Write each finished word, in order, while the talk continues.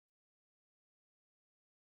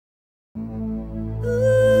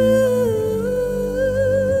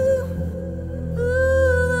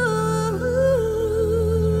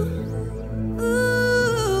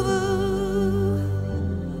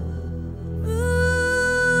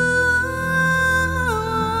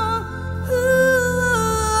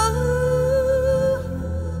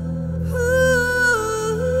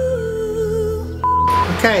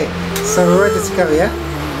Okay, so we're ready to go, yeah?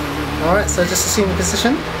 Alright, so just assume the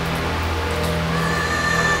position.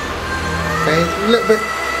 Okay, a little bit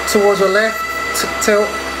towards your left, tilt,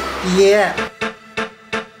 yeah.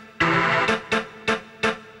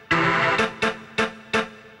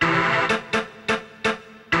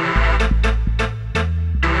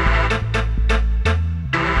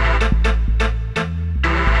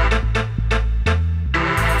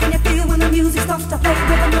 Can you feel when the music starts to play,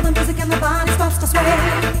 rhythm of the music and the body starts to sway?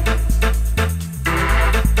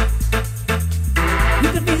 You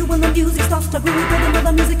can feel when the music starts to groove, rhythm of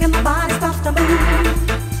the music and the body starts to move.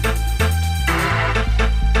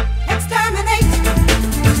 Exterminate.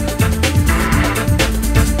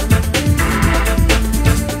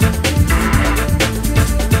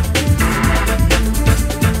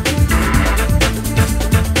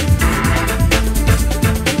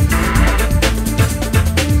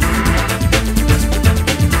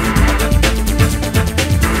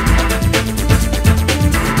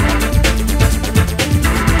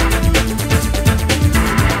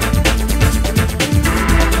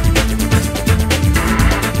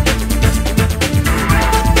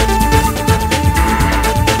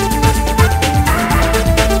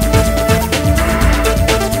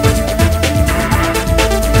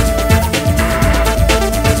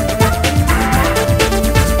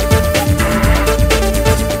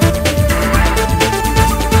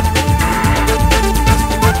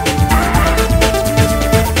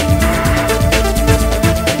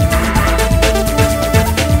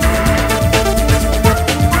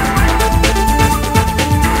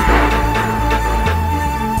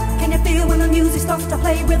 Starts to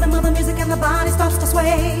play, rhythm of the music and the body starts to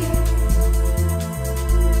sway.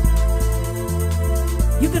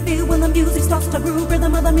 You can feel when the music starts to groove,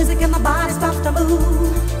 rhythm of the music and the body starts to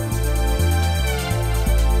move.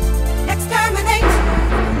 Exterminate.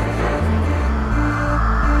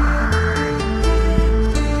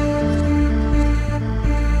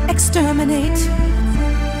 Exterminate.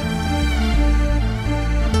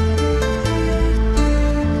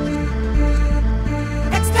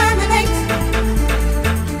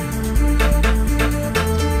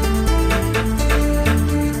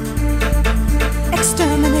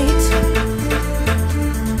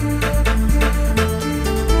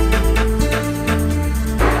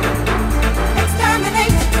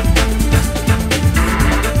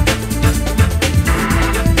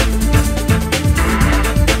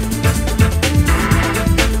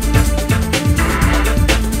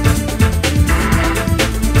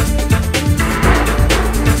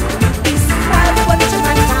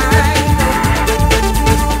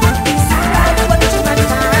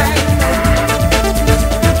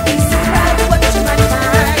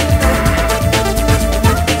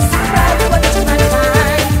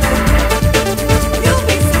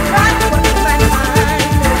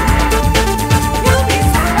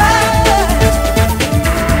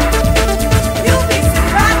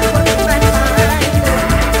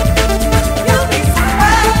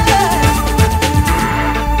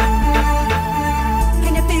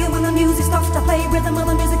 Rhythm of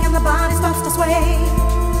the music and the body starts to sway.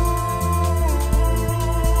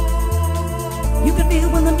 You can feel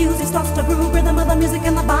when the music starts to groove, rhythm of the music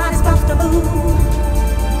and the body starts to move.